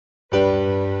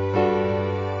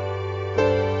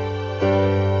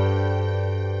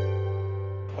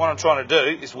I'm trying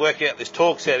to do is work out this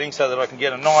torque setting so that I can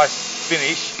get a nice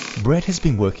finish. Brett has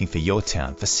been working for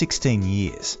Yourtown for 16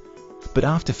 years, but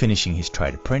after finishing his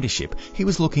trade apprenticeship, he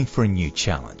was looking for a new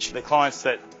challenge. The clients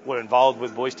that were involved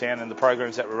with Boys Town and the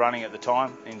programs that were running at the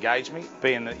time engaged me,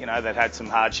 being that, they'd had some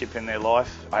hardship in their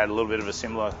life. I had a little bit of a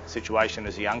similar situation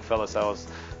as a young fella, so I was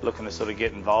looking to sort of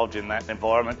get involved in that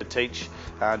environment to teach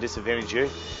disadvantaged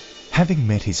youth. Having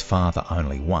met his father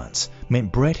only once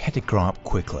meant Brett had to grow up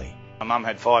quickly. My mum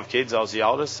had 5 kids, I was the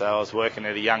oldest, so I was working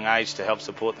at a young age to help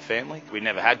support the family. We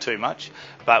never had too much,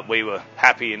 but we were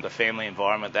happy in the family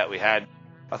environment that we had.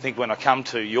 I think when I come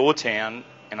to Yourtown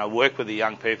and I work with the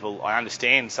young people, I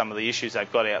understand some of the issues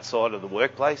they've got outside of the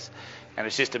workplace, and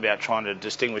it's just about trying to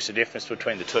distinguish the difference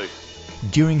between the two.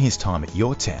 During his time at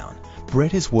Yourtown,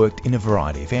 Brett has worked in a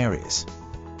variety of areas.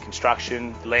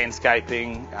 Construction,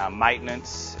 landscaping,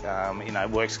 maintenance,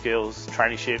 work skills,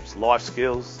 traineeships, life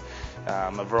skills,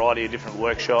 a variety of different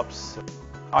workshops.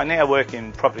 I now work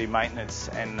in property maintenance,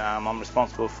 and I'm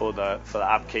responsible for the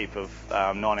upkeep of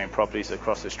 19 properties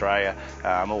across Australia,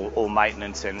 all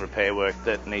maintenance and repair work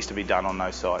that needs to be done on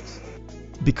those sites.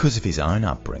 Because of his own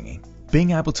upbringing,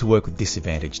 being able to work with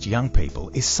disadvantaged young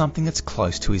people is something that's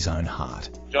close to his own heart.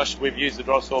 Josh, we've used the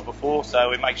drill saw before, so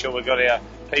we make sure we've got our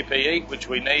PPE, which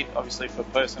we need obviously for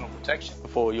personal protection.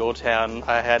 Before Yourtown,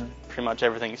 I had pretty much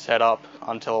everything set up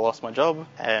until I lost my job,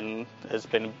 and it's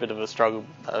been a bit of a struggle.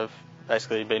 I've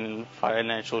basically been in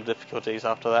financial difficulties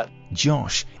after that.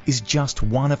 Josh is just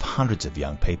one of hundreds of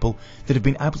young people that have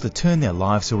been able to turn their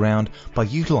lives around by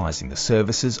utilising the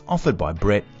services offered by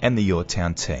Brett and the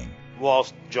Yourtown team.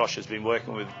 Whilst Josh has been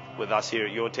working with us here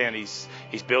at Yourtown,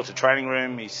 he's built a training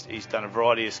room, he's done a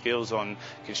variety of skills on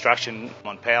construction,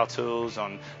 on power tools,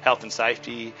 on health and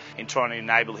safety, in trying to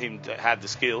enable him to have the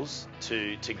skills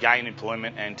to gain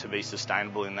employment and to be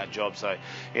sustainable in that job. So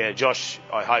yeah, Josh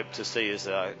I hope to see as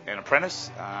an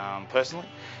apprentice personally,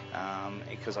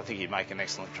 because I think he'd make an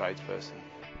excellent tradesperson.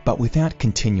 But without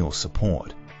continual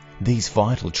support, these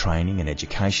vital training and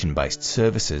education-based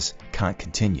services can't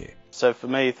continue. So for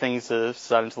me, things are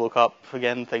starting to look up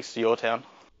again thanks to Yourtown.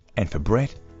 And for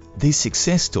Brett, these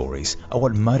success stories are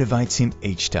what motivates him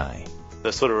each day.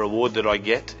 The sort of reward that I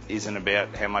get isn't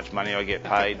about how much money I get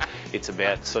paid, it's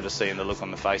about sort of seeing the look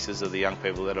on the faces of the young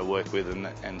people that I work with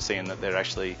and seeing that they're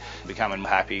actually becoming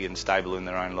happy and stable in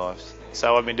their own lives.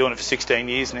 So I've been doing it for 16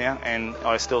 years now, and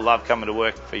I still love coming to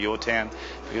work for Yourtown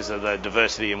because of the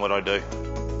diversity in what I do.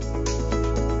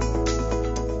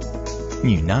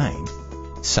 New name,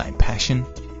 same passion,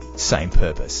 same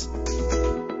purpose.